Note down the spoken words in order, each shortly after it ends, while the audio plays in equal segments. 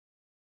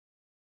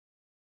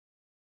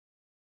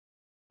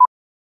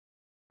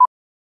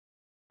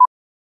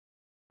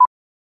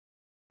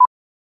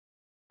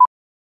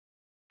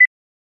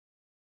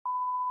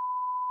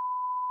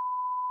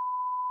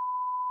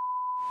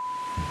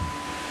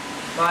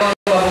Maayo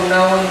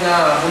mabugnawon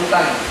nga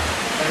buntag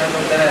kanang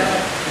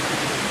pagdanan.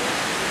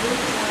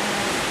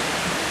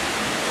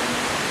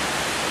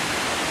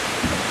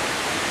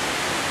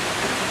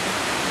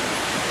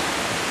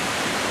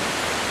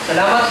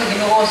 Salamat sa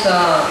Ginoo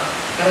sa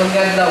karon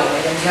nga adlaw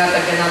nga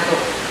gihatag kanato.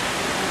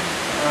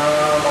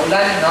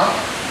 Maulan, no?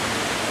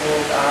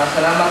 O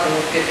salamat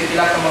kung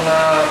pila ka mga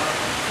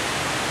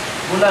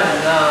bulan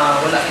na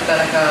wala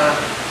kita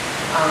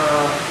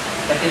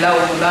natilaw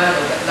ulan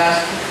o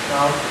atlas,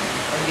 no?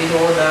 Ang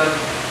Ginoo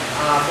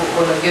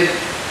buo na gyud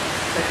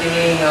sa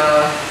kining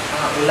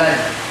ulan.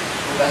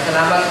 O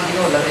salamat sa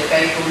Ginoo labi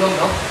kay tulog,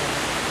 no?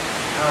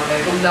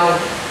 Kay tugnaw.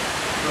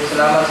 So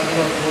salamat sa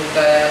Ginoo tungod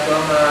kay ato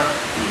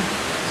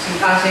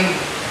sing-asing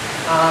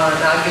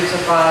naagid sa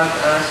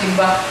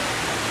pag-simba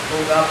o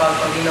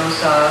pagpaginaw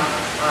sa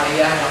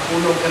iyang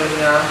pulong karon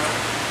nga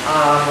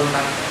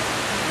buntag.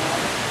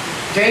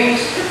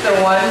 James chapter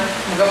 1,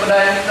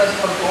 magapadayon kita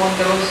sa pagtuon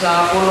karon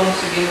sa pulong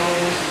sa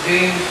Ginoo sa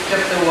James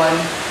chapter 1,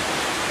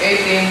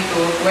 18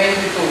 to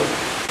 22.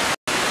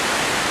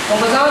 Kung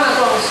basahan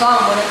nato ang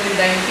Psalm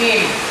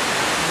 119,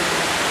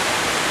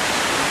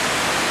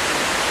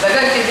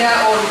 dagan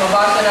kanya o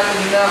mabasa nato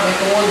nila may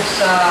tungod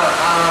sa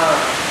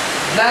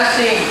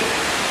blessing.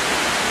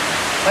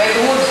 May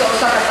tungod sa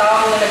usa ka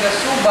tawo nga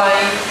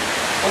nagasubay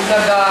o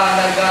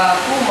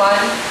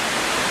nagatuman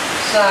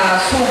sa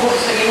sugo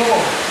sa Ginoo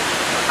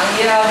ang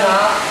iya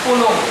nga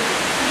pulong.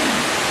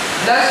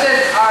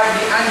 Blessed are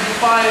the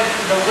undefiled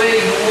to the way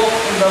who walk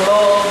in the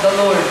law of the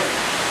Lord.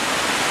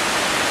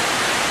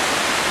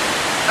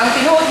 Ang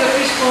tinuod nga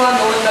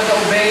Kristohanon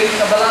nag-obey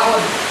sa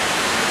balaod.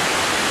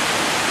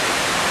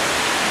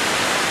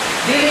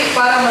 Dili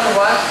para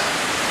maluwas,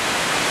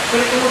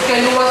 pero tungod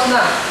kay luwas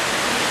na.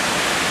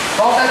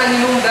 Mao ka na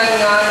hinungdan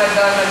nga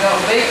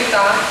nag-obey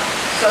kita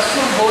sa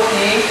sugo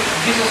ni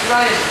Jesus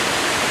Christ.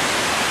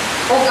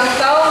 O ang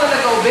tao na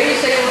nag-obey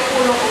sa iyang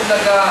pulong o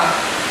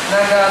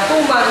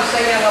nagatuman sa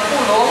iyang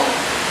pulong,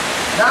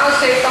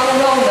 naasay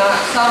pangunaw na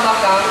sama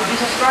kang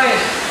Jesus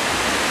Christ.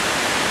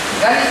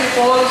 Galing si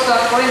Paul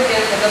sa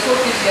Corinthians,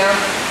 nagasuti siya,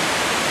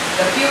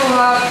 that you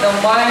have the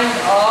mind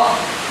of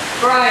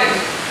Christ.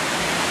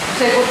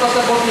 Kasi kung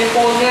pasabot ni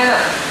Paul niya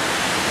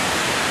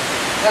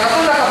na,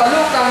 kung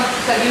nakabalo kang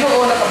sa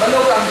Ginoo,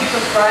 nakabalo kang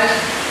Jesus Christ,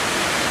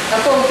 na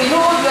kung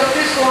tinuod ng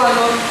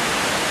Kristohanon,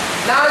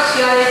 na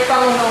siya'y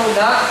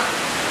pangunahuna,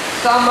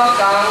 sama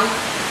kang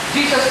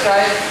Jesus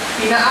Christ,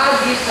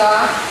 pinaagi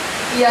sa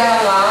iya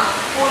nga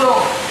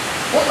pulong.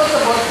 Kung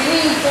pasabot,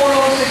 pining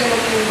pulong sa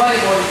Ginoo ng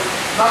Bible,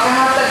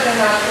 makahatag na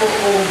nato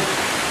o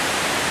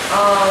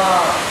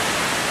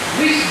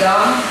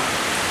wisdom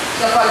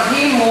sa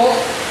paghimo,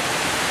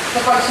 sa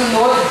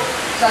pagsunod,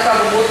 sa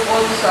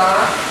kalubuton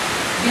sa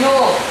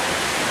Ginoo.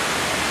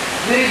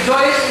 We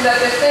rejoice in the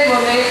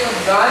testimonies of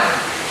God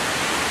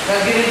na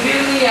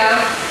ginibil niya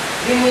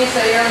din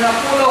sa iyang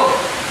napulong.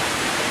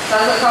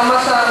 Sama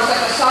sa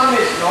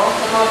kasamis, no?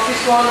 Sa mga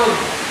Kristohanon.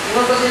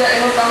 Ingon pa sila,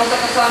 ingon pa sa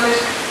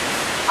kasamis,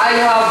 I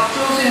have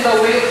chosen the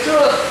way of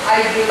truth. I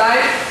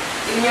delight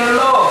in your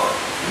law.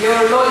 Your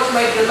law is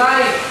my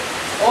delight.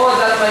 Oh,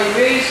 that my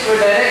ways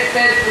were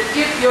directed to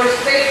keep your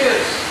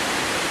statutes.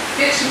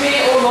 Teach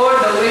me, O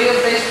Lord, the way of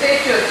thy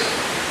statutes.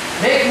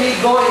 Make me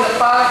go in the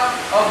path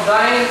of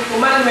thine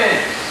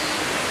commandments.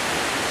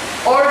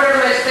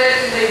 Order my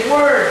steps in thy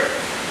word.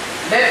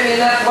 Let me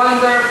not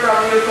wander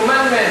from your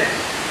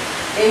commandments.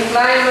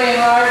 Incline my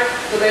heart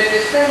to thy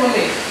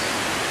testimonies.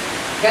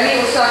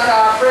 Gani usa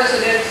ka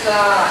president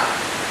sa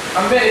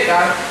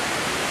Amerika,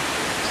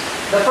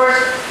 the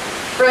first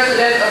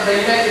president of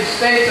the United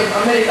States of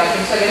America,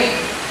 kinsa gani?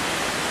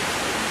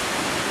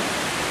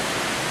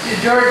 Si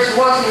George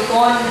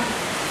Washington,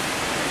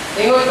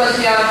 ingon pa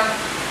siya,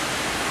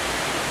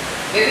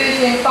 it is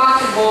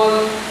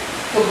impossible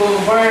to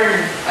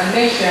govern a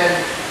nation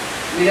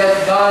without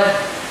God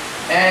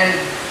and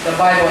the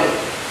Bible.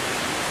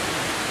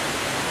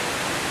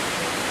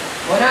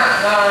 Wala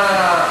na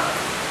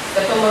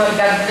katong mga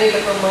godly,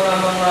 katong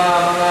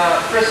mga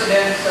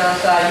presidents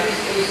sa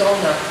USA sa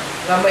una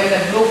nga may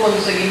naglupon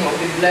sa Ginoo,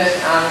 i-bless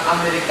ang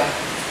Amerika.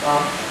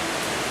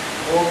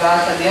 O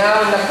sa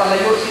dihang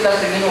nagpalayo sila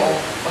sa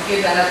Ginoo,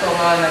 makita na ito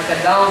nga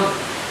nagka-down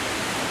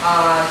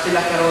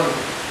sila karon.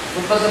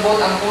 Kung pasabot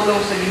ang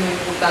pulong sa Ginoo,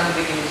 importante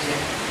din siya.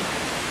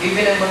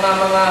 Even ang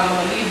mga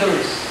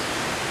leaders,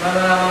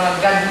 mga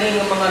godly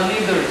mga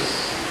leaders,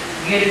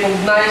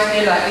 i-recognize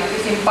nila, it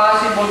is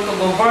impossible to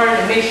govern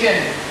a nation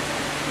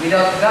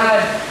without God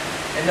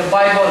and the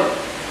Bible.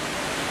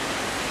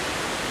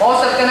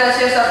 Mausap ka na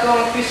siya sa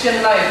atong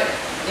Christian life.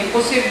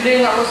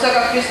 Imposible nga usa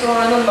ka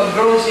Kristohanon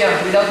mag-grow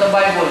siya without the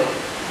Bible.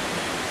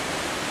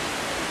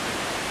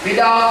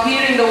 Without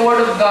hearing the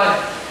Word of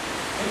God,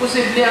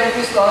 imposible ang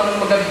Kristohanon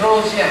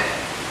mag-grow siya.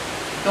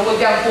 Tungkol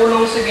kaya ang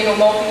pulong sa Ginoo,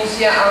 mao kini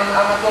siya ang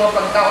atong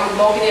pagkaon,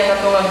 mao kini ang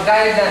atong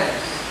guidance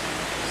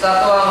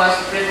sa atong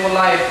spiritual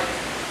life.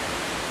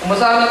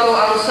 Umusahan na ito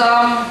ang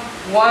Psalm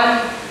 1.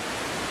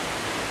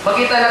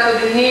 Makita na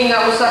ito din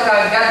nga usa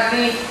ka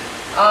godly,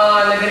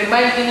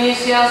 nag-remind kini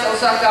siya sa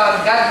usa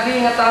ka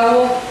godly nga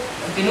tao,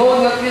 Ang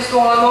tinuod nga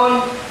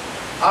Kristohanon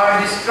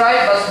are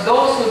described as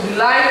those who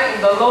delight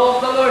in the law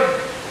of the Lord.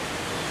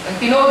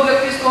 Ang tinuod nga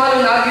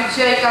Kristohanon agad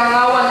siya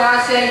ikangawan na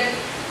siya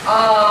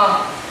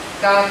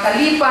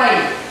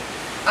kalipay.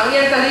 Ang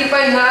iyang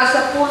kalipay na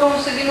sa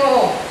pulong sa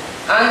Ginoo.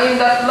 And in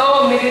that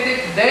law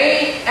meditate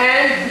day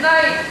and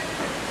night.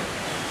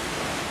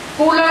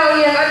 Kulang ang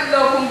iyang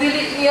adlaw kung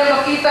dili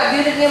niya makita,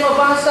 dili niya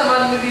mabasa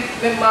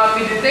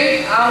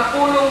ma-meditate ang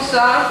pulong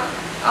sa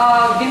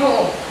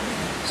Ginoo.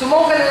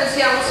 Sumo ka na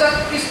siya ang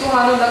sa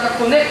Kristohanon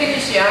nakakonek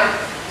kini siya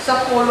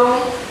sa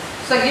pulong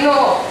sa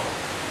Ginoo.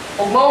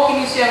 Ug mao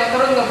kini siya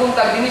karon nga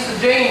buntag dinhi sa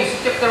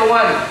James chapter 1.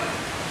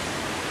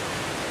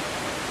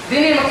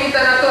 Dini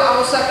makita nato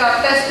ang usa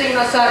ka testing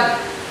na sad,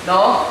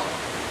 no?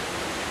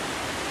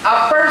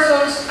 A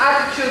person's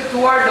attitude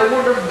toward the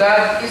Word of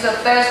God is a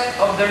test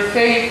of their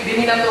faith.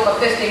 Dini nato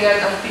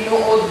matestingan ang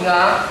tinuod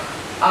nga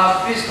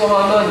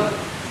Kristohanon.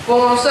 Kung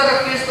ang usa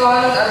ka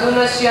Kristohanon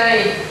aduna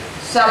siya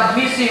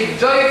submissive,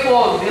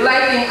 joyful,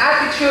 delighting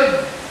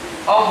attitude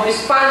of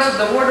response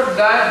to the Word of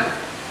God,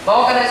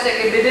 mao kana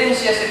siya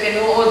ebidensya sa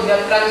tinuod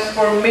nga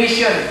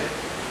transformation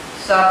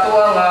sa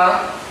tuwa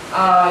nga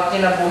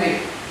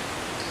kinabuhi.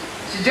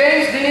 Si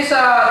James dinhi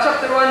sa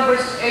chapter 1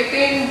 verse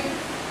 18,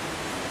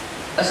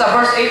 sa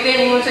verse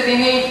 18 ingon sa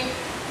dinhi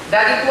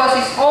that it was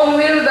His own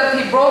will that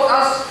He brought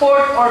us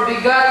forth or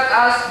begat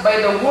us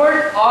by the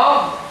word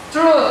of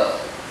truth.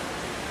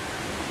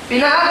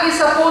 Pinaagi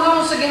sa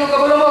pulong sa Ginoo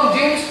kabulomong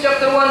James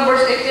chapter 1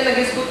 verse 18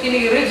 nagisgot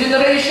kini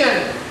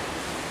regeneration.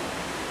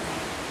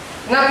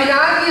 Nga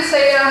pinaagi sa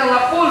iyang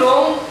nga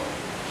pulong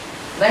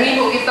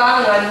nahimo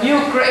kita nga new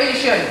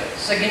creation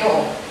sa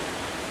Ginoo.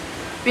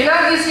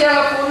 Pinagi siya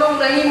nga pulong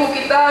nahimo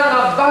kita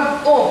nga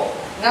bag-o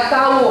nga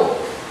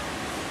tawo.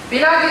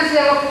 Pinagi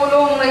siya nga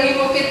pulong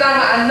nahimo kita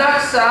nga anak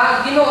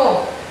sa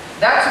Ginoo.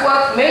 That's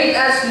what made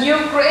us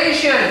new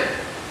creation.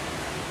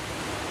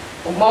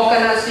 Ug mao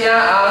kana siya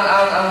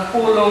ang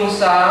pulong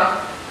sa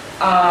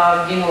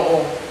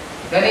Ginoo.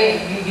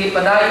 Gani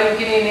gipadayon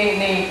kini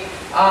ni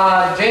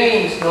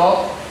James,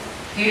 no?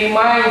 He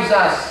reminds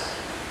us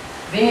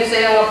dinhi sa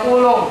iyang nga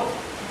pulong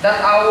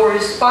that our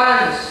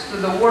response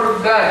to the Word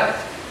of God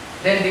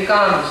then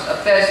becomes a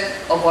test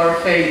of our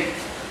faith.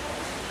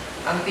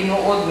 Ang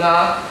tinuod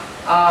nga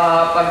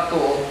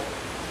pagtuo.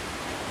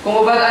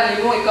 Kung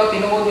mabalaan mo, ikaw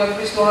tinuod nga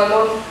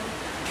Kristohanon,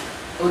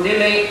 o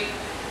dili,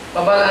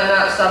 mabalaan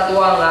na sa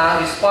tuwa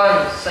nga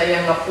response sa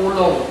iyang nga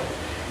pulong.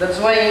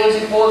 That's why yung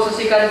si Paul sa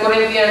 2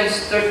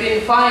 Corinthians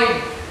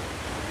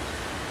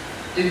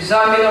 13:5, to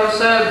examine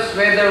ourselves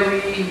whether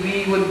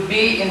we would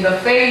be in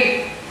the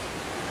faith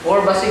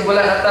or basig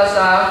wala ata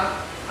sa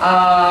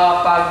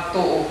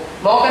pagtuo.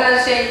 Mao kana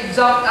siya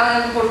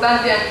ang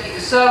importante ang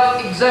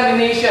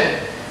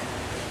self-examination.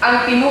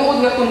 Ang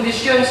tinuod nga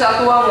kondisyon sa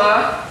atuwa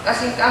nga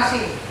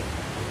kasing-kasing.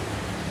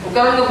 Ug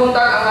karon nga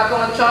buntag ang ato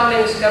nga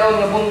challenge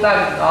karon nga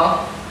buntag,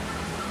 no?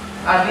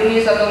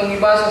 Dinhi sa atong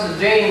gibasa sa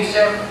James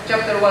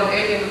chapter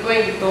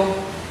 1:18-22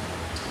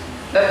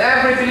 that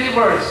every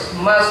believers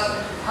must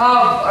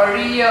have a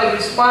real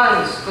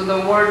response to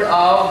the Word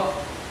of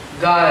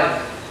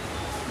God.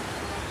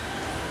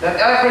 That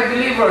every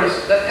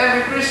believers, that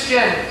every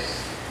Christians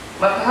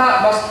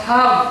must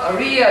have a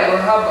real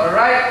or have a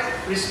right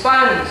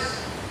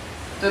response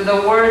to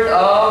the Word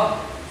of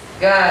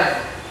God.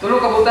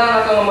 Tulo ka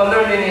butang nato nga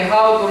ma-learn din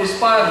how to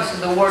respond to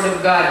the Word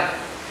of God.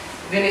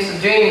 Then is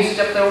James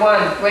chapter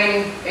 1,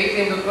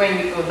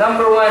 18-22.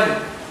 Number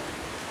 1,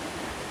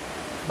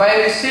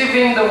 by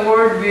receiving the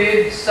Word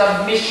with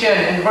submission.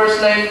 In verse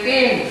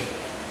 19,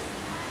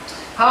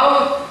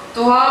 how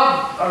to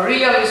have a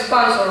real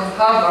response or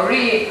have a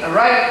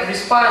right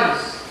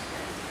response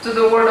to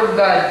the Word of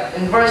God.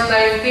 In verse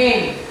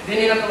 19,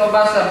 din na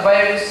mabasa,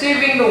 by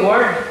receiving the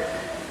Word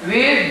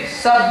with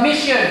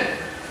submission.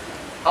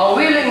 A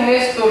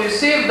willingness to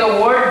receive the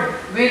Word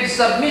with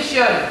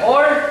submission,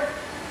 or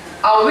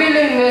a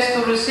willingness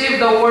to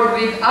receive the Word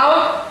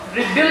without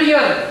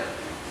rebellion.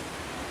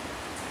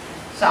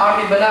 Sa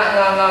army bala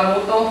nga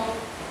muto,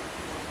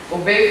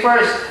 obey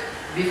first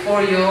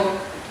before you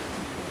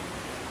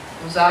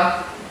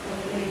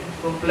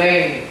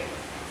complain.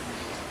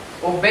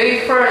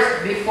 Obey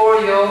first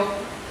before you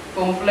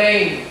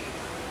complain.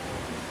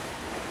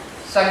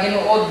 Sa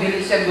Ginoo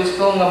dili siya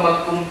gusto nga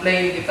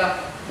mag-complain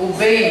kita.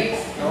 Obey,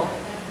 no?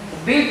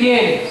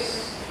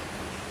 Obedience.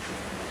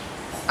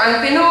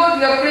 Ang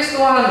tinuod nga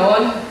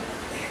Kristohanon,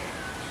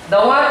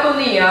 dawato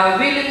niya,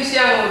 willing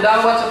siyang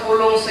mudawat sa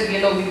pulong sa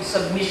Ginoo with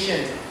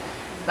submission.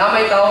 Na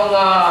may tao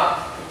nga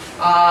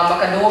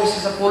makaduhog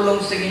siya sa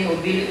pulong sa Ginoo,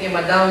 dili niya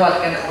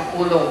madawat ka na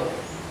pulong.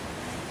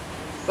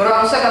 Pero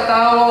ang sa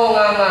katawo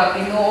nga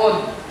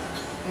tinuod,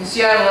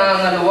 siya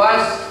nga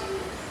luwas,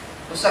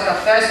 o sa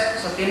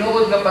ka-test, sa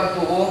tinuod nga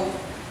pagtuo,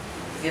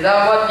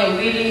 gidawat niya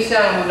willing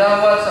siyang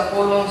mudawat sa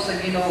pulong sa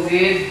Ginoo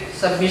with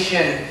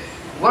submission.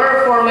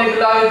 Wherefore, my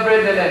beloved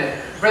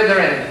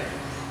brethren,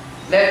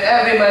 let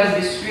every man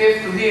be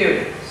swift to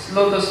hear,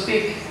 slow to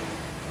speak,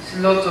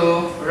 slow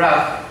to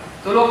wrath.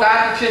 Tulo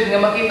ka attitude nga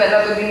makita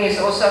nato dinhi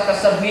sa usa ka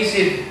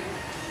submissive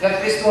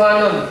nga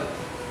Kristohanon.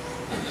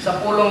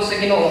 sa pulong sa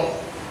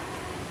Ginoo.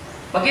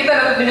 Makita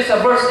nato din sa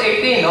verse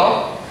 18,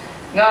 no?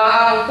 Nga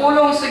ang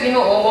pulong sa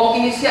Ginoo mao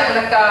kini siya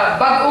ang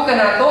nakabag-o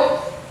kanato.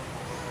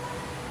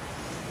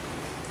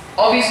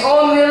 Of His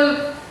own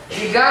will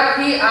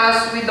begat He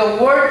us with the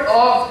word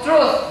of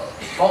truth.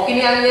 Mao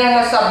kini ang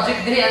iyang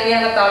subject diri, ang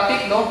iyang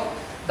topic, no?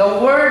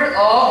 The word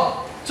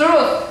of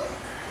truth.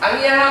 Ang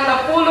iyang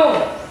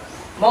napulong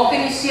mao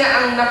kini siya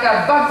ang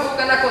nakabag-o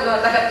kanato,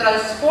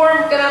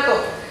 naka-transform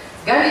kanato.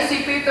 Gani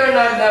si Peter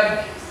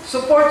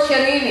nag-support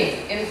siya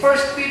nini in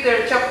 1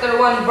 Peter chapter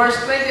 1 verse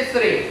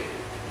 23.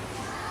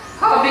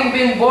 Having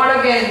been born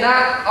again,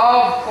 not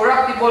of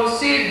corruptible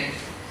seed,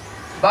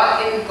 but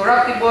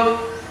incorruptible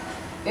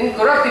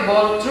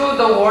through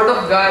the word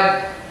of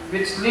God,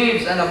 which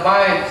lives and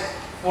abides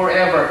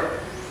forever.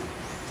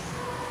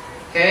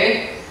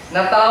 Okay?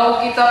 Nataw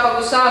kita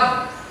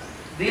pag-usab,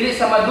 dili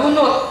sa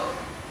madunot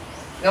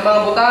nga mga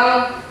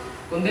butang,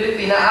 kundi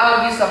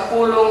pinaagi sa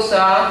pulong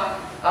sa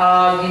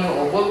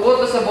Ginoo.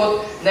 But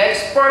sabot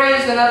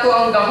na-experience na nato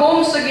ang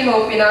gahom sa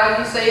Ginoo,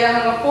 pinaagi sa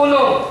iya nga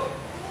pulong.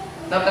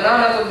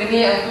 Natanaw nato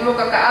dinhi ang tulo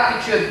ka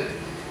attitude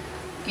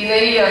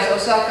kinaiya sa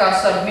usa ka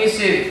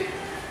submissive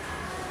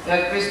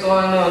nga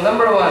Kristohano.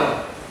 Number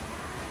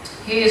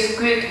 1, he is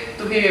quick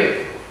to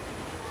hear.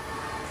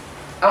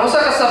 Ang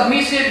usa ka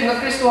submissive nga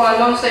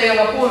Kristohano sa iya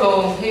nga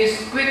pulong, he is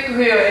quick to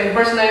hear. In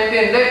verse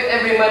 19, let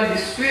every man be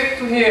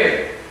swift to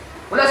hear.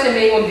 Wala siya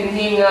maingon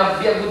dinhi nga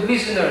be good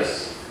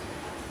listeners.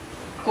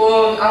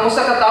 Kung ang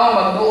usa ka tawo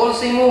magduol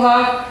sa imuha,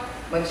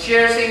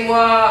 mag-share sa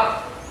imuha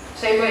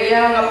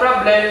iya nga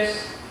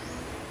problems,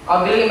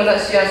 ang dili man na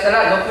siya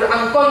sala, no? Pero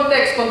ang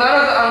context, kung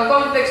ang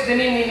context din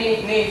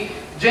ni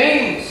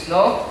James,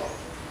 no?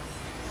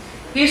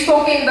 He's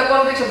talking in the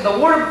context of the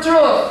word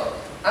truth.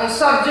 Ang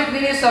subject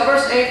din sa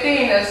verse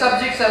 18, ang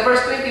subject sa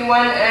verse 21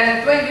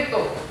 and 22.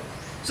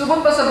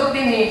 Subot pa sabot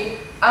din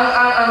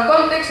ang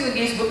context nga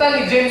gisgutan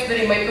ni James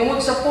diri may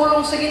tungod sa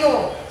pulong sa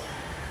Ginoo.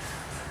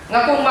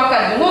 Nga kung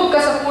makadungog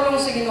ka sa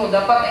pulong sa Ginoo,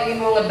 dapat ang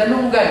imo nga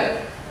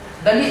dalunggan.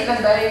 Dali lang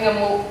dahil nga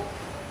mo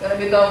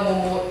bitaw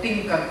mo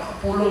tingkag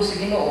pulong sa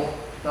Ginoo,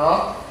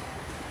 no?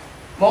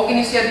 Mao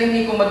kini siya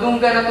dinhi kung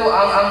madunggan nato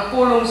ang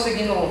pulong sa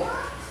Ginoo.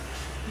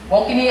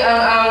 Mao kini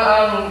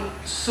ang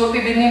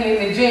sulti dinhi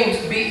ni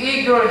James, be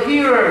eager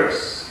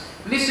hearers,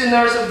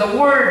 listeners of the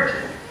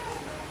word.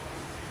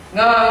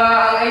 Nga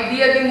ang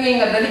idea dinhi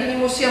nga dali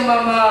nimo siya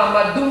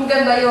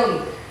madunggan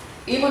dayon.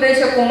 Imo dahil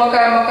siya kung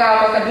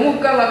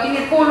makadungog ka nga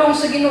kini pulong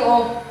sa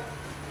Ginoo,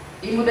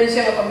 imo dahil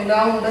siya nga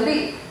paminahon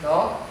dali,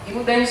 no?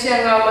 Imo dahil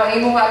siya nga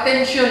imo nga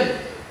attention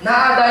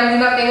naa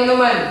dahil natin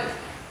naman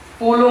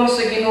pulong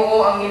sa Ginoo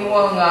ang imo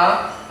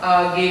nga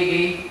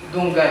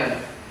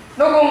dunggan.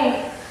 No, kung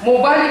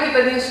mobalik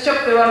kita din sa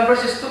chapter 1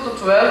 verses 2 to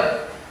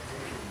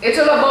 12, it's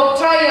all about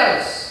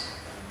trials.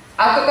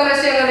 Ato ka na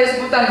siya nga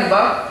naisgutan, di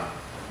ba?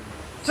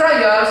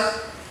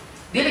 Trials,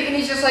 dili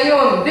kini siya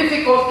sayon,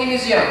 difficult kini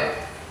siya.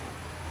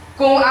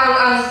 Kung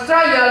ang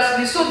trials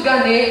lisod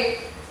gani,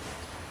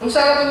 kung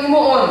saan itong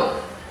himuon,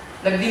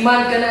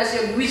 nag-demand ka na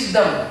siya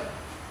wisdom.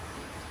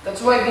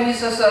 That's why din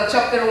sa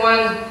chapter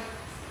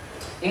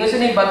 1, ingon siya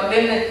ni, but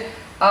then,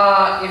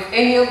 if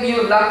any of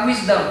you lack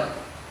wisdom,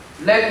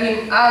 let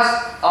him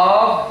ask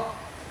of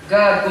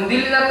God. Kung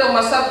dili na ito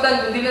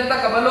masabtan, kung dili na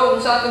ito kabalo,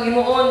 kung saan itong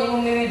himuon,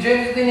 yung ni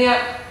James din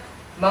niya,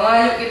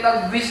 mangayo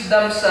kitag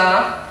wisdom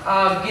sa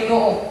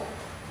Ginoo.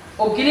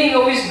 O kini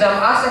nga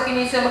wisdom, asa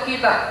kini siya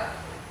makita.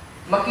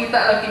 Makita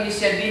lang kini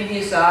siya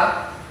dinhi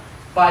sa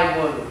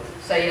Bible,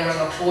 sa iyang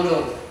nga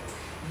pulong.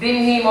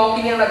 Dinhi mao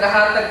kini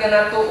nagahatag ka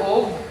nato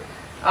og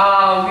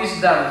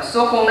wisdom.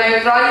 So kung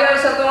na trial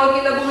sa tuwang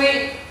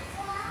kinabuhi,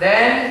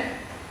 then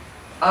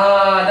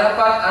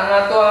dapat ang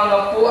ato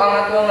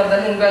ang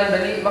dalunggan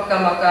dali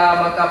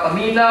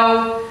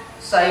makapaminaw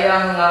sa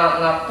iyang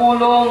nga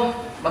pulong.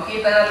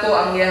 Makita nato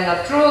ang iyang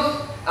nga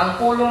truth, ang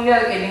pulong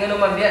niya kay nga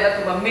naman diya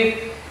nato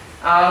ma-meet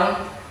ang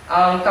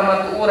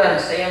kamatuuran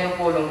sa iyang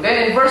pulong.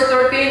 Then in verse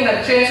 13,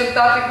 nag-change of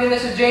topic din na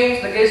si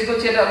James,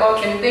 nag-isgot siya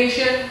about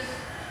temptation.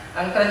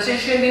 Ang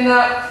transition din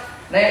na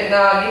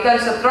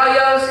gikan sa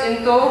trials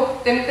into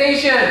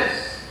temptations.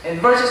 In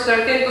verses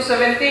 13 to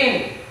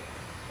 17,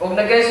 og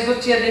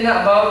nag-isgot siya din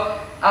na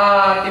about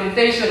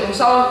temptation,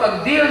 saan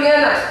pag-deal niya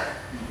na.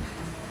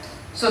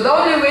 So the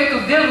only way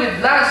to deal with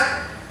lust,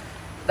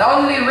 the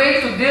only way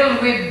to deal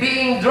with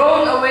being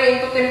drawn away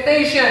into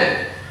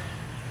temptation,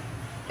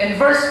 in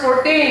verse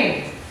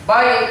 14,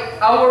 by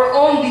our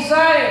own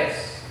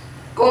desires.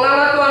 Kung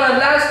ang ato ang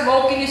last,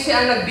 mao kini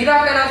siya ang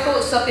nagbiraka nato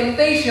sa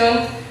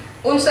temptation,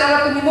 unsa ang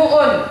ato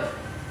himuon.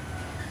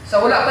 Sa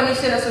wala pa ni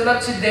siya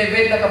nasulat si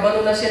David,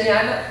 nakabalo na siya ni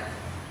ana.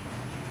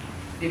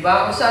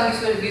 Diba? Unsa ang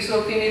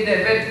gisulti ni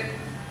David?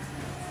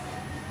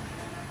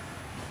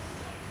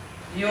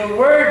 Your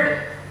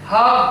word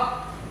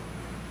have,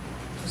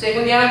 say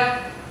mo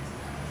niya,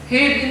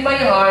 hid in my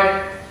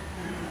heart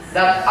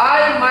that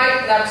I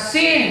might not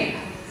sin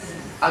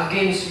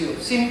against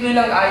you. Simple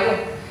lang ayo.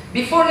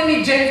 Before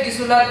ni James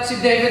gisulat si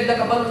David,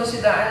 nakabalo na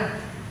si daan.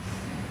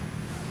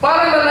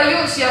 Para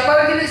malayo siya,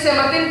 para dili siya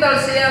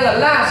matintal siya nga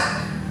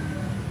last.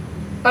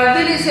 para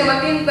dili siya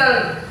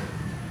matintal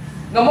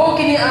nga mao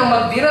kini ang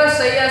magdira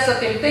sa iya sa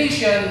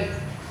temptation.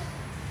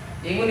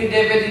 Ingon ni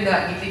David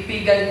na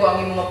gitipigan ko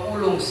ang mga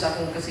pulong sa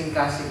akong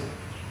kasing-kasing.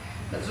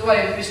 That's why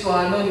ang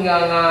Kristohanon nga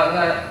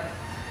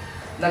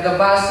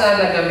nagabasa,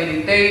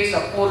 nagameditate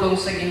sa pulong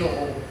sa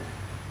Ginoo,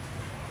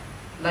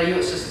 layo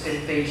sa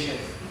temptation.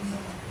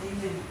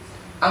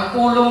 Ang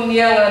pulong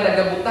niya nga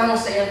nagabutang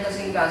sa iyang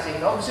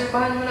kasing-kasing.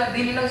 Obserbahan mo na,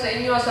 dili lang sa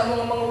inyo, sa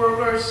mga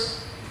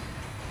workers.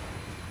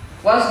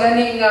 Once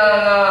gani nga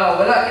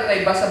wala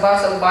kitay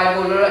basa-basa ang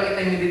Bible, wala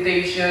kitay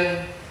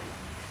meditation,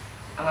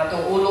 ang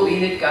atong ulo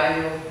init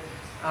kayo,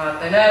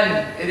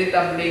 tanan,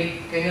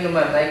 irritable, kayo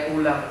naman, ay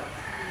kulang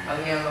ang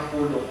iyang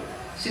pulong.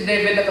 Si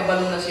David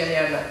nakabalo na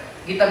siya niya.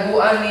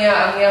 Gitaguan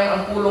niya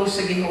ang pulong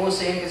sa Ginoo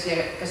sa iyang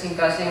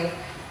kasing-kasing.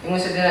 Yung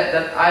sabi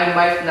that I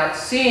might not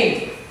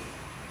sin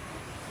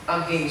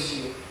against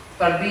you.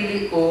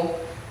 Pardili ko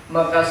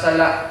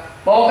magkasala.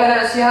 Mao ka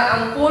na siya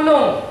ang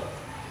pulong.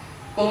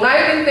 Kung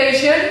may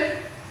temptation,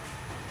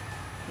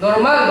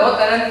 normal, no?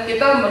 Tanan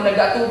kita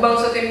nagatubang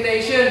sa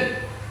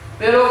temptation.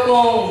 Pero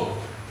kung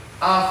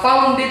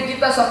founded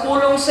kita sa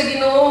pulong sa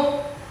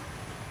Ginoo,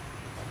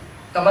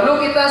 kabalo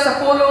kita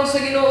sa pulong sa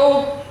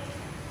Ginoo,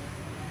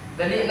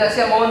 dali na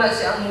siya, mao na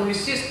siya ang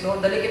resist,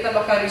 no? Dali kita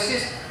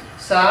maka-resist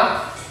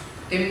sa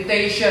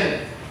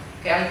temptation.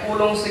 Kaya ang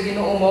pulong sa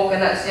Ginoo mo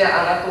kana siya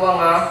ang atuwa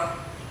nga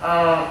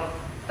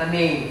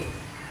taning.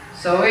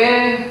 So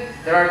when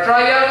there are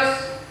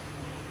trials,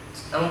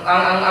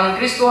 ang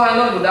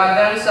Kristohanon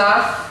budagan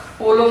sa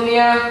pulong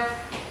niya.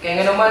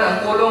 Kaya nga naman ang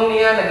pulong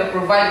niya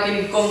nag-provide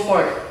kini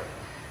comfort.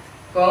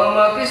 Kung ang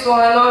mga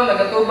Kristohanon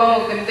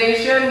nagatubang og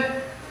temptation,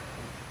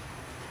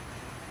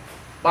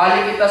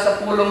 balik kita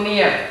sa pulong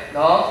niya,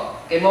 no?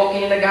 Kay mo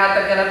kini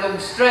naghatag ka og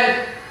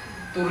strength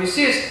to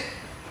resist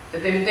the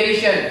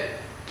temptation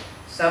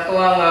sa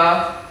tuwa nga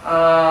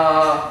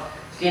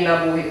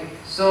kinabuhi.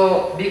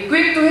 So be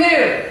quick to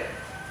hear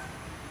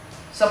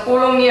sa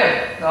pulong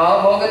niya,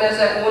 no? Mao kana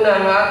sa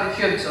una nga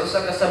attitude so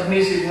sa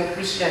submissive nga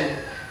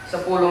Christian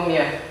sa pulong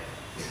niya.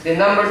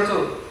 Then number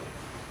 2,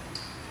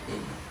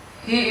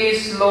 he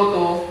is slow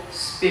to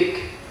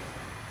speak.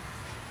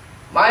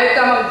 Maayo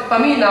ka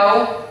magpaminaw,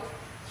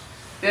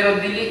 pero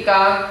dili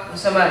ka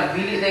usaman,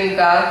 dili din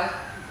ka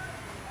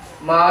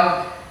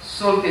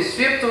mag-sulti.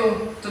 Swift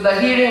to the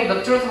hearing of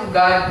the truth of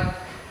God,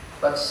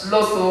 but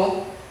slow to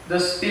the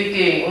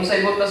speaking.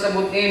 Unsay but na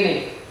sabot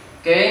ini.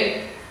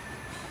 Okay?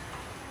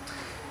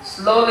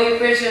 Slowly,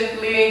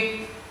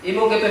 patiently,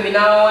 imo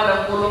gipaminawan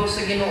ang pulong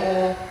sa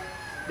Ginoo,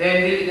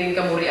 then dili din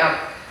ka mo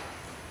react.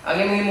 Ang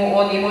imong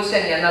himuon, imo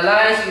siya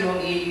i-analyze,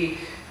 imong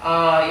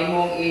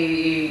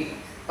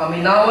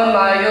paminawan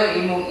maayo,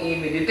 imong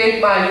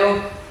i-meditate maayo,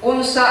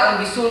 unsa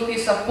ang gisulti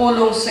sa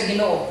pulong sa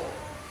Ginoo.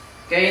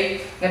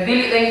 Okay? Nga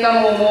dili din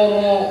ka mo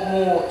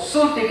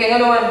sulti, kaya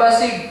nga naman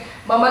basig,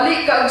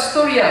 mamali ka ang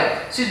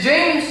storya. Si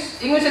James,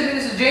 ingon siya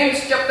din sa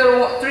James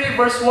chapter 3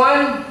 verse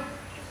 1,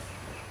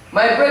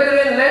 my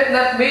brethren, let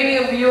not many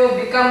of you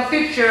become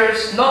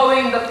teachers,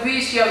 knowing that we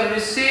shall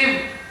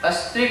receive a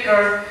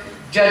stricter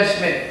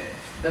judgment.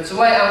 That's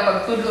why ang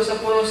pagtudlo sa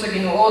pulong sa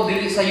Ginoo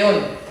dili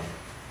sayon.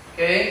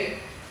 Okay?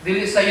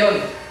 Dili sayon.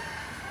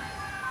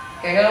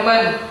 Kaya nga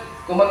naman,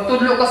 kung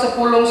magtudlo ka sa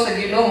pulong sa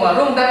Ginoo,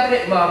 marong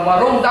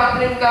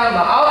doctrine ka,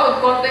 ma-out of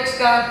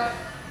context ka,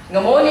 nga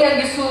mo ni ang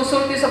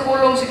gisulti sa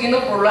pulong sa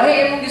Ginoo, pero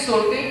lahi imong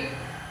gisulti.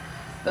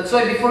 That's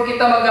why before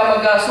kita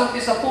magasulti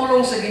sa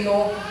pulong sa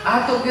Ginoo,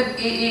 ato gyud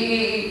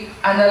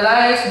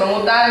i-analyze,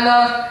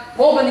 mangutana,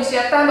 mo ba ni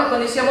siya tama, ba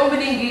ni siya, mo ba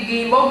ni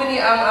gigi, mo ba ni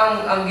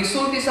ang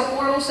gisulti sa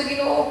pulong sa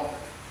Ginoo?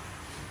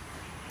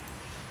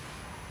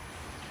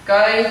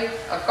 Kay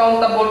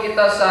accountable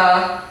kita sa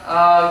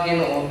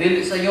Ginoo,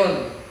 dili sa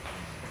yon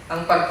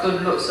ang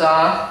pagtudlo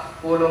sa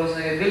pulong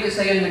sa Ginoo, dili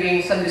sa yon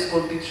maging Sunday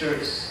school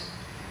teachers,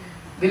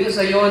 dili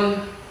sa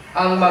yon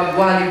ang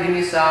magwali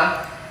dinhi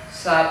sa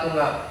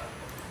tunga.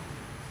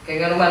 Kaya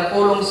nga naman,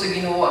 pulong sa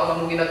Ginoo ang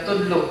among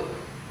ginatudlo.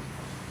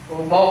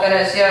 Kung mao ka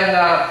na siya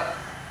nga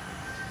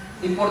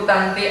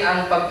importante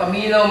ang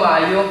pagpaminaw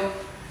maayo,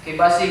 kay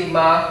basig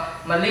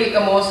mali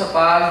ka mo sa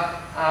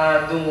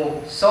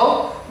pagdungog.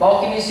 So, mao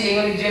kini si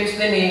ingon ni James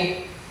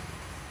din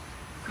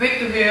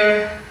quick to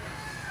hear,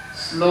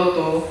 slow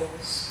to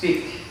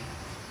speak.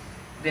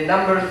 The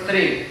number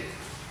 3,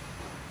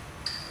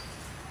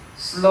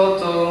 slow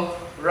to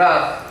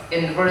wrath.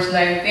 In verse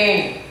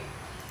 19,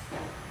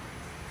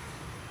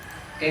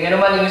 kaya nga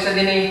naman, yung isa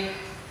din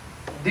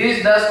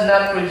this does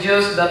not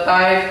produce the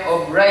type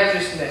of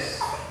righteousness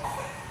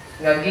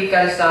nga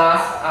gikan sa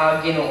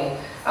Ginoo.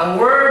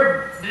 Ang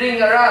word during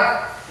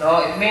wrath,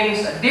 no, it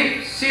means a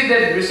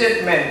deep-seated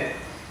resentment.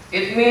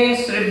 It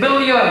means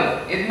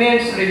rebellion. It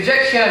means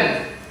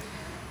rejection.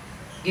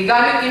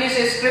 Gigamit kini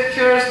sa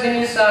scriptures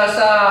din sa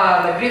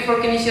nag-refer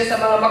kini siya sa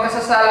mga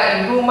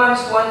makasasala in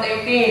Romans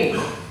 1:18,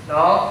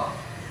 no?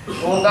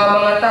 Kung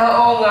mga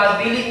tao nga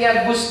dili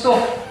niya gusto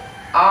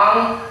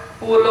ang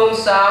pulong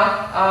sa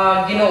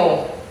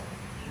Ginoo,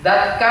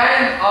 that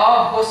kind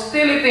of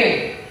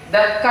hostility,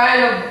 that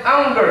kind of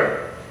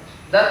anger,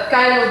 that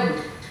kind of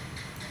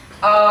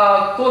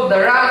called the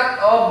wrath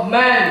of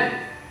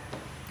man.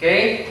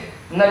 Okay?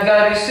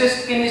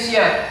 Nag-resist kini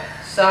siya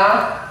sa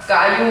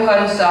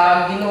kaayuhan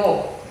sa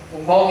Ginoo.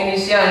 Kung mao kini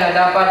siya nga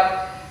dapat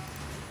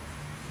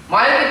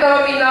maayo kita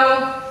maminaw,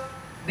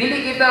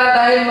 dili kita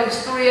dahil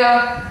magstorya,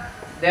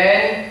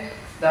 then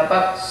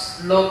dapat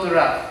slow to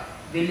wrath.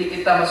 Dili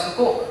kita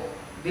masuko.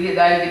 Dili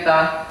dahil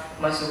kita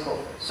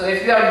masuko. So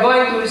if we are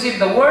going to receive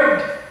the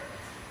word,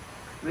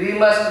 we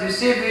must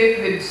receive it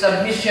with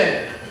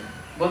submission.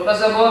 But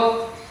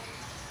pasabot,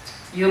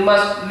 you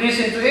must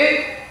listen to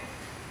it.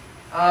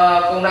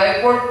 Kung na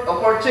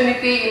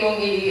opportunity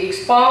imong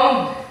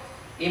i-expound,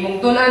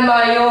 imong tunan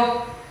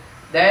maayo,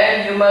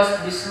 then you must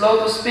be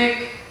slow to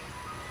speak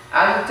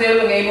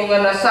until nga imong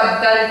nga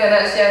nasabtan ka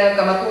na siya nga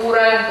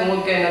kamaturan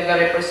tungod kay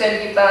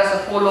nag-represent kita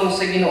sa pulong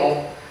sa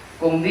Ginoo.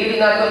 Kung dili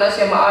nato na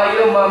siya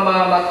maayo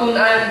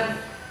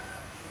matunan,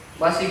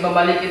 masig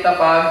mamalik kita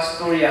pag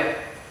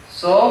storya.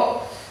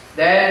 So,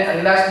 then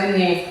ang last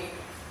din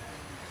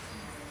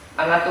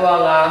ang ato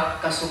nga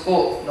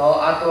kasuko, no,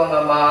 ato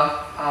nga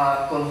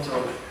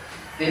ma-control.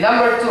 The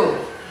number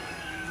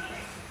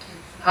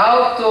 2,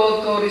 how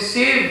to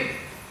receive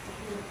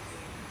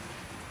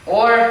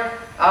or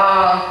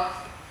how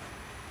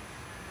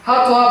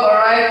to have a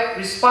right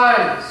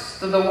response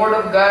to the Word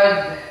of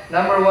God.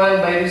 Number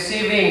 1, by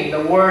receiving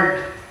the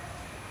Word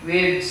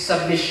with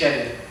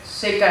submission.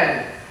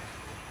 Second,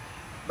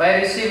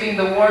 by receiving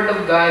the Word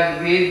of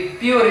God with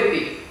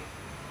purity.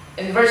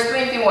 In verse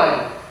 21,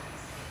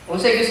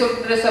 unsay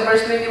gisulti sa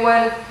verse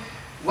 21,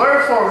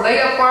 wherefore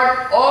lay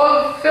apart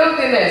all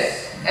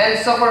filthiness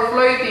and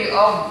superfluity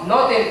of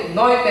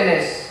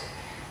naughtiness,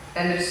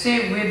 and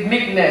receive with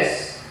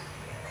meekness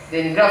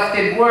the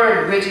engrafted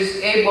word which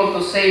is able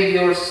to save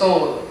your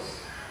souls.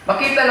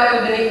 Makita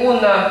nato din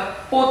una,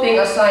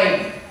 putting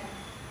aside.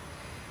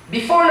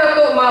 Before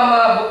nato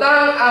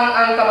mabutang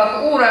ang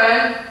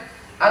kamatuuran,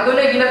 andun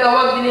ay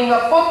ginatawag din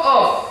nga put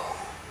off.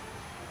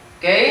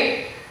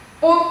 Okay?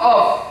 Put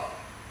off.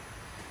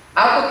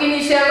 Ato kini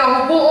siya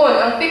nga hubuon.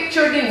 Ang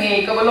picture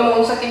din kabalo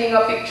mo sa kini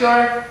nga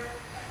picture,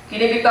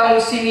 kini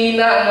bitang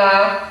sinina nga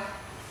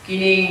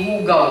kining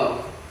hugaw.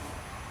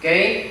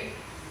 Okay?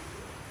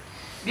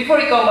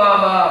 Before ikaw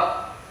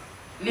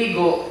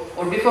ligo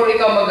or before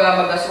ikaw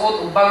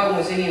magasuot og bagong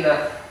nga sinina,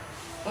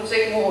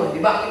 unsay himuon?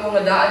 Di ba imo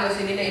nga daan nga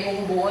sinina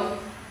imong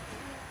hubuon?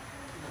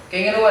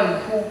 Kay nga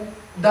naman,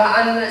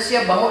 daan na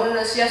siya, bahon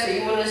na siya, sa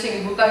imo na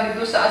siyang ibutang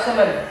dito sa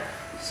asaman,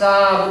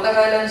 sa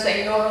butanganan sa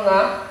inyo nga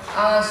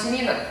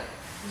sinina.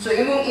 So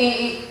imong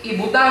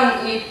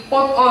ibutang,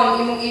 i-put on,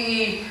 imong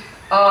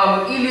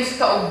mag-ilis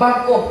ka og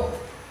bago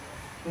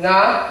nga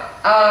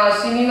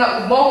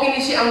sinina. Mao kini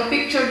siya ang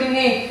picture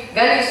dinhi.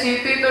 Gani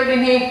si Peter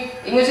dinhi,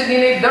 ingon siya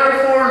dinhi,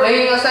 therefore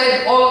laying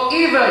aside all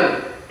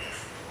evil,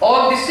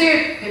 all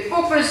deceit,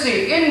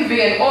 hypocrisy, envy,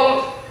 and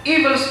all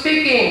evil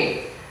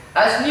speaking,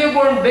 as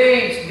newborn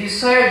babes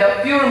desire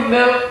the pure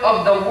milk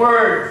of the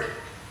word.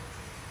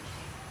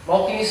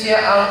 Mao kini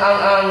siya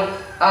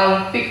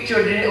ang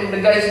picture dinhi og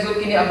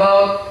nagaysigot kini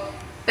about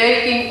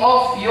taking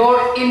off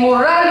your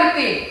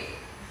immorality.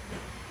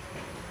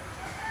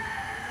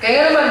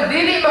 Kaya naman,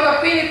 dili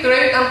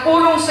makapenetrate ang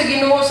pulong sa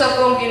Ginoo sa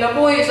atong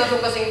kinabuhi, sa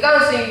atong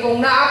kasing-kasing,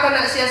 kung naa ka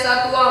na siya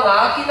sa ato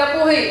nga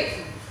kinabuhi.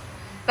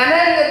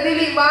 Tanan nga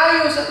dili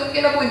maayo sa atong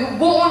kinabuhi,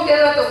 hubuon ka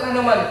nato ka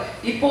naman.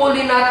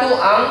 Ipuli nato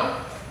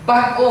ang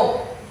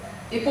bago.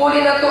 Ipuli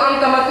nato ang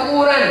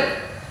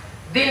kamatuuran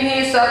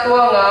dinhi sa ato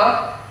nga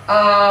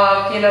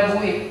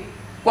kinabuhi.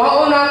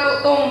 Kuhaon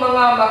nato tong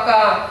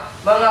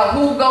mga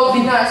hugaw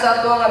dinha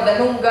sa ato nga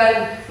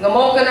danunggan nga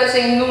mao kana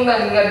sa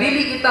hinungdan nga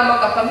dili kita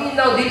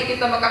makapaminaw, dili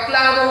kita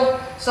makaklaro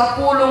sa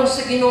pulong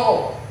sa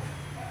Ginoo.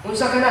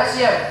 Unsa kana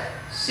siya?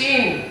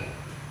 Sin.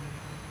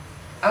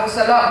 Ang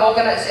sala mao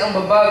kana siyang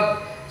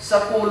babag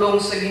sa pulong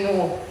sa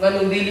Ginoo.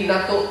 Nganong dili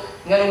nato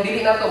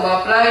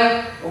ma-apply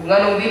ug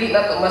nganong dili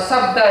nato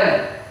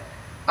masabtan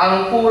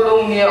ang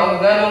pulong niya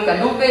ug nganong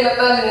kadugay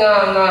nata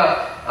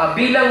nga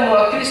bilang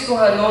mga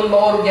Kristohanon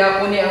maor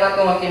gyapon ni ang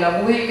ato nga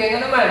kinabuhi. Kay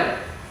nga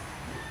naman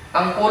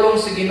ang pulong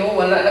sa Ginoo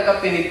wala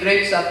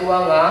naka-penetrate sa ato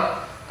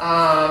nga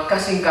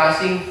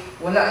kasing-kasing,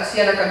 wala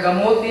siya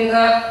nakagamot din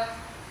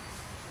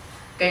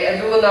kay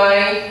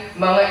adunay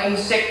mga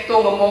insekto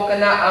nga mo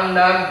kana ang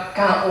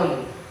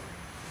nagkaon.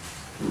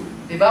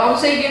 Diba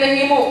unsay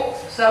ginahimo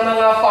sa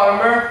mga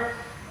farmer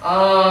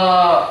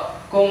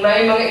kung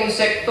naay mga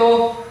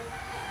insekto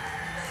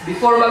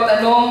before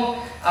magtanom,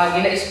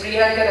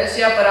 gina-sprayhan ka na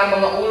siya para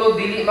mga ulo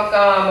dili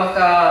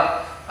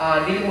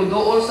dili mo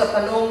doon sa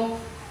tanom,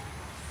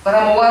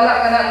 para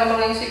mawala ka na ng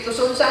mga insekto.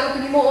 So, saan ang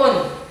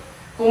pinimuon?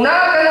 Kung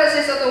naa ka na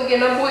siya sa itong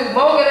kinabuhi,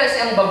 mao ka na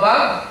siyang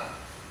babag,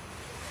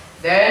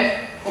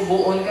 then,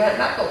 kubuon ka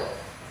nato.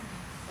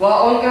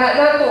 Kuhaon ka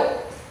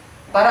nato.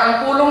 Para ang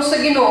pulong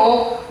sa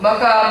Ginoo,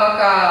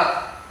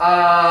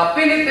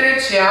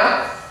 penetrate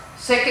siya,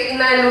 sa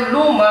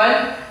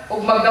kainaluluman, ug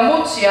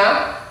magdamot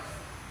siya,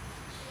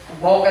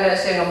 mao ka na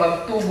siya nga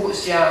magtubo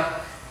siya,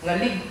 nga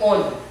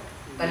lig-on.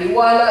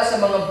 Taliwala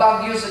sa mga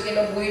bagyo sa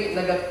kinabuhi,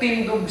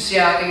 nagatindog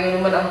siya, kaya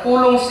naman ang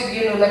pulong sa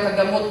Ginoo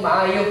nakagamot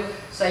maayo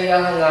sa sa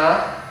iyang nga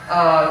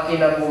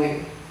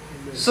kinabuhi.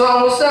 So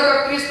ang usa ka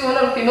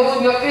Kristohanon,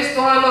 tinuod nga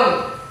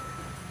Kristohanon,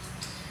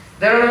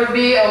 there will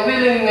be a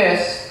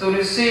willingness to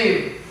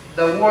receive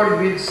the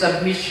word with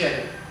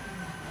submission.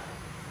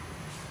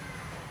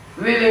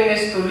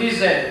 Willingness to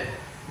listen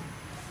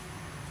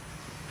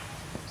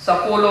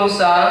sa pulong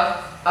sa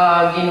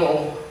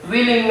Ginoo.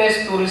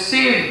 Willingness to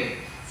receive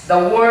the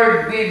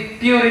word with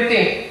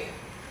purity.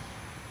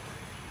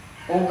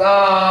 Ug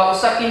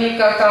usa kini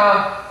ka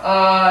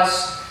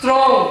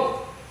strong,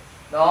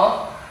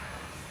 no?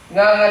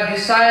 Nga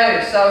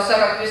desire sa usa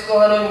ka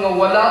Kristohanon nga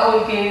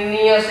walaon kini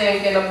niya sa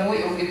iyang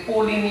kinabuhi ug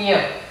ipuli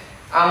niya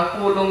ang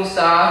pulong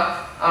sa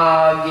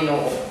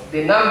Ginoo.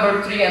 The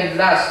number 3 and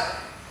last,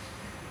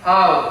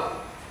 how?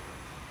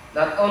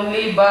 Not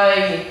only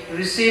by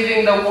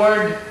receiving the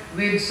word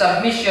with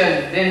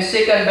submission, then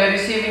second, by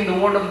receiving the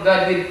word of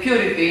God with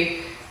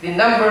purity. The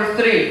number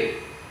 3,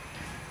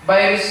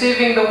 by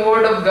receiving the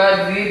word of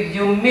God with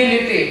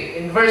humility.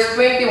 In verse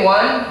 21,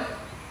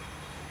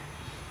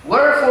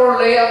 wherefore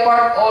lay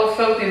apart all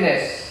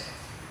filthiness,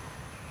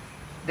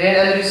 then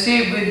and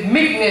receive with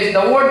meekness.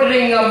 The word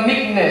ring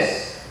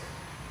meekness.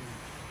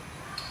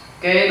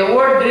 Okay, the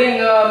word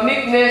ring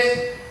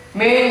meekness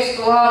means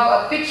to have a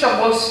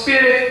teachable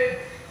spirit.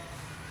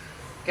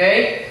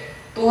 Okay?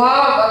 To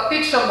have a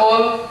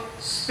teachable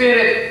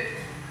spirit.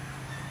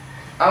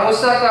 Ang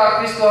usa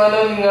ka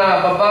Kristohanon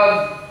nga babag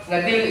nga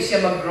dili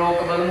siya mag-grow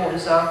kabalo mo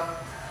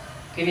unsa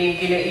kining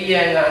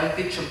kinaiya nga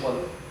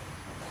unteachable.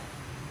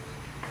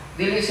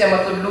 Dili siya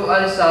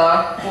matudluan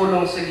sa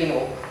pulong sa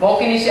Ginoo. Mao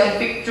kini siya ang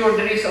picture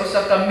diri sa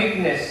usa ka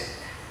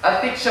meekness, a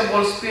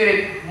teachable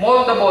spirit,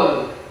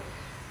 moldable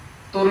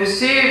to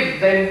receive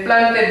the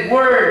implanted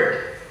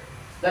word,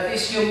 that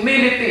is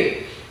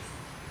humility.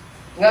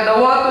 Nga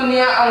dawaton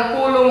niya ang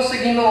pulong sa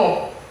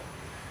Ginoo,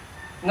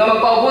 nga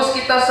magpaubos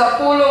kita sa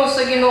pulong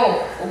sa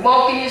Ginoo. Ug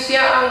mao kini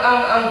siya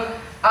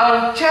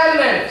ang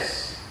challenge,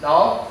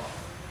 no?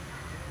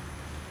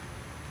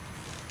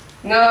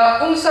 Nga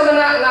unsa man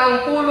na ang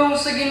pulong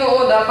sa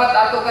Ginoo, dapat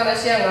ato kana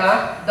siya nga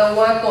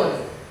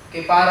dawaton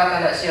kay para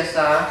kana siya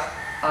sa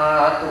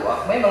ato.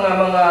 May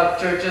mga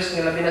churches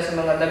nga labi na sa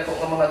mga dagko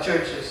nga mga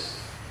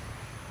churches.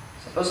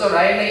 Sa pastor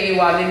ay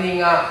naiiwalin ni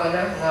nga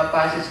nga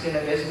passage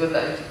kina guys good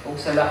na og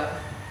sala.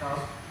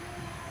 No?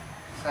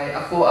 Kay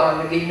ako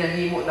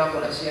naghinahimo na ko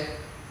na siya.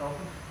 No?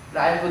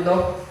 Lain pud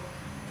no.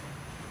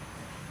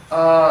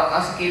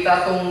 As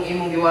kita tong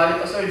imong giwali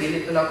pastor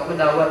dili to na ko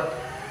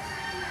madawat.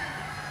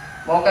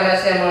 Mao kana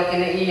siya mga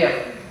kinaiya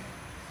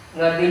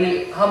nga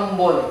dili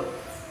humble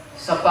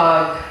sa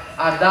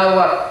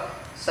pag-adawat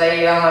sa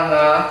iyang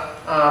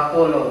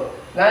pulong.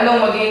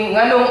 Nganong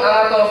ang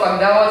ato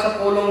pagdawat sa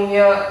pulong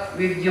niya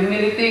with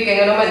humility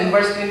kay ngano man in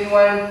verse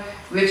 21,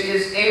 which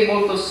is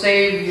able to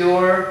save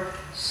your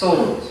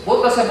souls.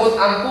 Buta sa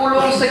ang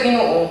pulong sa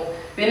Ginoo,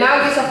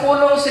 pinagi sa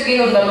pulong sa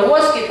Ginoo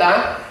naluwas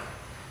kita,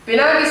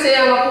 pinagi sa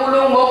iyang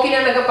pulong mao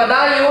kini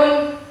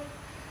nagapadayon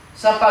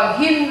sa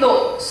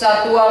paghinlo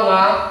sa tuwa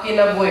nga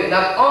kinabuhi.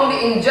 Not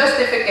only in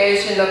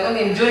justification, not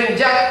only in during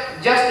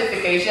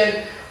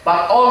justification,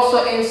 but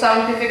also in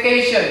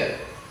sanctification.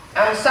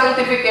 Ang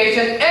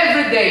sanctification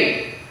every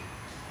day.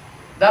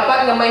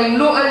 Dapat nga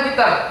mahimluan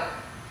kita.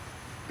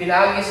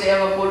 Pinaagi sa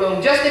iyang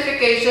pulong.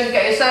 Justification,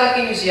 kaisa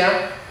kini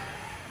siya.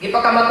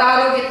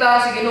 Gipakamataron kita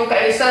sa Ginoo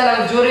kaisa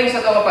lang during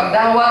sa itong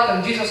pagdawat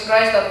ng Jesus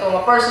Christ at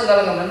itong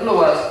personal nga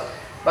manluwas.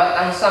 But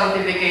ang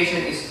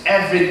sanctification is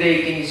every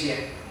day kini siya.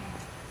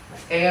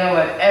 Kaya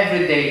naman,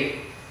 every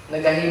day,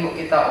 nagahimo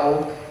kita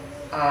og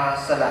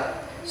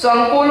sala. So,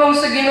 ang pulong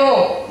sa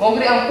Ginoo,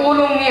 mogri ang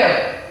pulong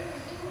niya,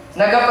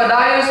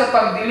 nagapadayon sa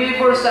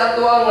pag-deliver sa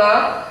ato nga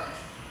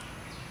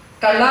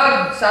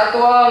kalag, sa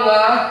ato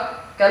nga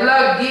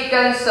kalag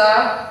gikan sa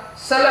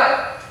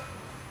sala.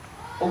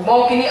 Ug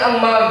mao kini ang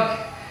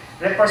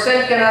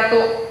mag-represent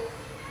kanato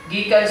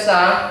gikan sa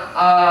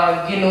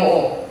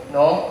Ginoo,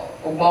 no?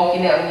 Ug mao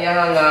kini ang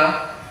iya nga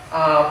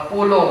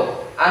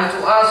pulong.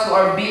 Unto us who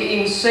are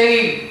being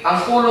saved,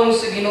 ang pulong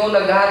sa Ginoo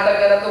naghatag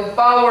kanatong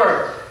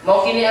power.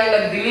 Mao kini ang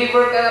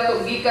nag-deliver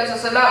kanato gikan sa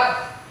sala.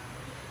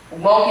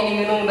 Ug mao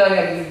kini hinungdan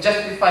nga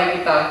justify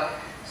kita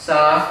sa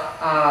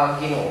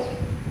Ginoo.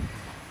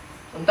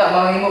 Unta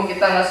mahimo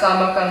kita nga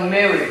sama kang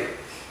Mary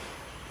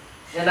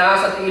nga naa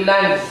sa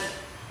tiilan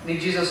ni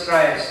Jesus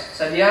Christ.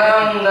 Sa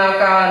diyang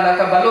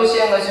nakabalo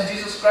siya nga si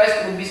Jesus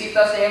Christ ug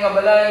bisita sa iyang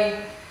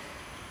balay.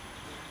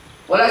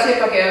 Wala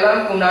siya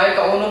pakialam kung naay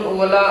kaunon o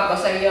wala,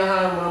 basta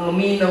iya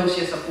maminaw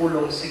siya sa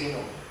pulong sa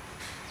Ginoo.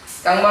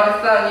 Kang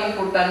Martha, ang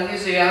importante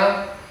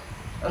siya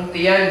ang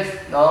tiyan,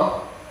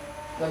 no?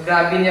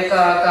 Grabe niya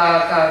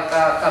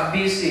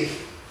ka-busy.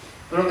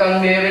 Pero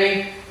kang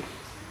Mary,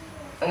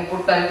 ang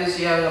importante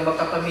siya nga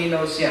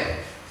makapaminaw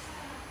siya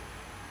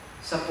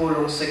sa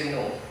pulong sa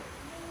Ginoo.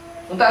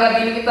 Unta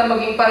nga dili kita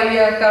maging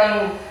pareha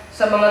kang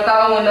sa mga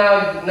tao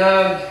nga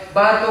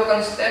nagbato kang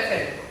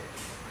Stephen.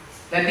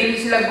 Na dili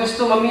sila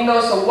gusto maminaw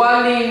sa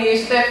wali ni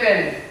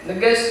Stephen.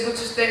 Nag-guessgood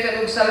si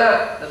Stephen og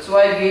sala. That's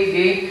why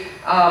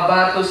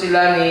bato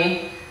sila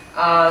ni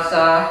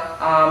sa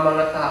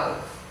mga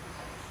tao.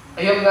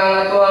 Ayog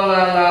nga ato ang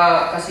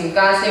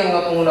kasing-kasing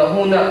nga itong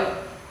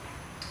una-huna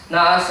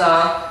naa sa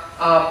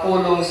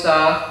pulong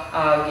sa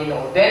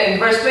Ginoo. Then in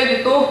verse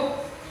 22,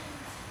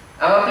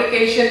 ang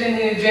application din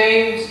ni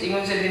James,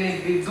 ingon siya din ni,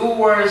 be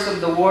doers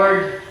of the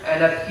word and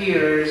not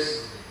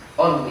hearers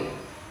only.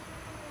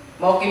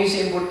 Mao kini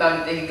siya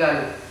importante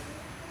higan.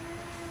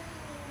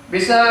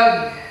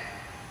 Bisag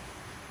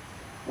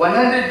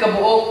 100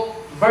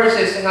 kabuok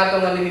verses ang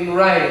ato nga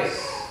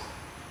ni-memorize.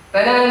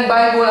 Tanang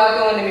Bible ato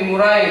nga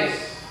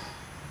ni-memorize.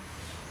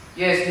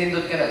 Yes,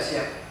 nindot ka na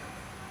siya.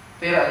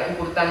 Pero ang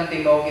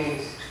importante mao kini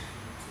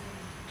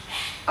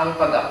ang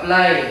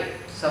pag-apply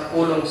sa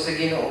pulong sa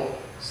Ginoo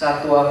sa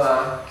ato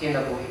nga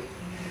kinabuhi.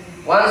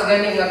 Once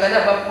gani nga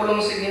kana mapulong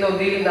sa Ginoo,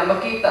 dili na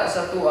makita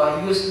sa tuwa,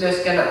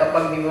 useless ka na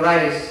kapag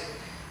memorize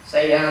sa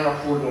iyang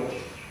nga pulong.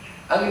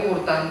 Ang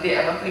importante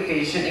ang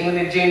application, ingon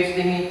ni James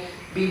dinhi,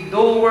 be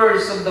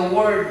doers of the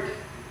word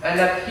and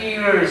not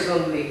hearers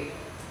only.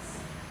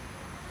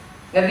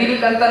 Nga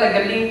dili lang ta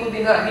nagalingkod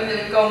din ha,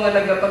 dili ikaw nga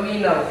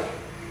nagapaminaw.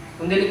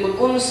 Kundi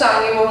kung unsa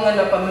ang imo nga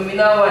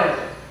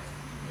napaminawan,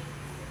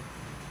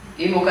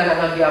 imo ka na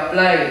nga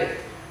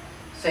gi-apply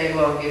sa imo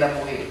ang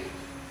kinabuhi.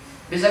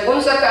 Bisag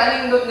unsa ka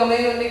anindot nga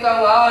mayon ni ka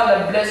nga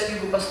na-bless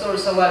gyud pastor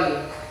sa wali.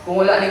 Kung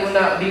wala nimo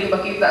na dili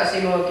makita sa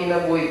imo ang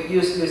kinabuhi,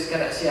 useless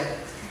ka na siya.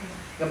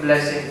 Nga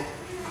blessing.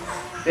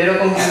 Pero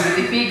kung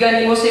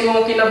gitipigan nimo sa imo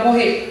ang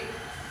kinabuhi,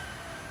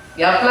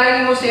 i-apply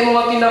nimo sa imo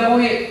ang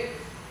kinabuhi,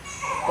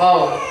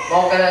 wow,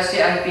 mao ka na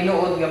siya ang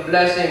tinuod nga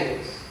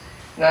blessings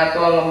nga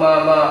ato ang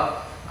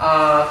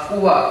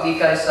kuha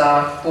gikan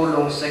sa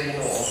pulong sa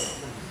Ginoo.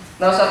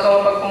 Now sa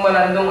atong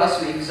pagpumalandong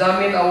as we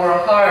examine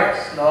our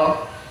hearts,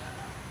 no?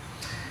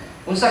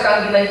 Unsa ka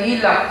ang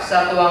ginahilak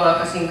sa ato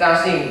nga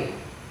kasing-kasing?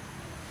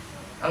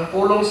 Ang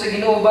pulong sa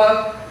Ginoo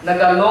ba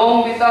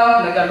nagalong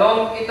kita,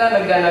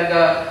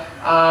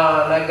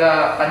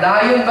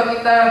 nagapadayon ba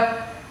kita,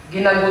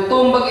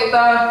 ginagutom ba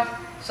kita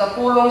sa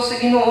pulong sa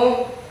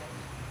Ginoo?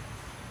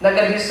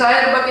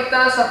 Nag-desire ba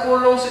kita sa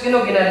pulong sa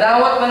Ginoo?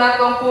 Ginadawat ba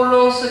nato ang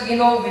pulong sa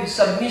Ginoo with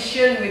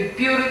submission, with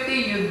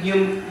purity, with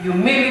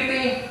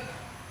humility?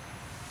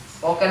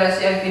 O kana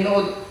siyang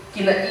tinuod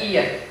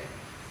kinaiya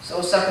sa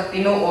usa ka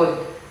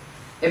tinuod,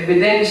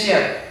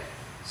 ebidensya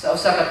sa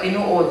usa ka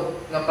tinuod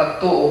nga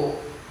pagtuo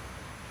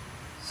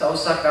sa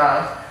usa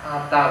ka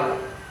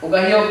tawo. Ug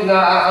ayog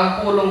nga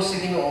ang pulong sa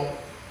Ginoo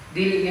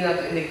dili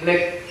ginato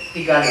neglect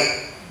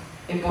tigali.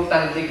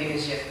 Importante gini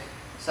siya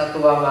sa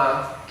tuwa nga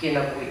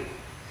kinabuhi.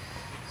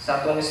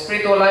 Sa atong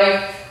spiritual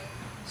life,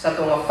 sa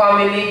atong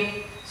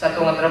family, sa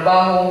atong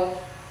trabaho,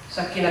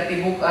 sa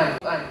kinatibukan,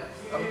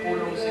 ang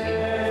pulong sa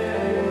Ginoo.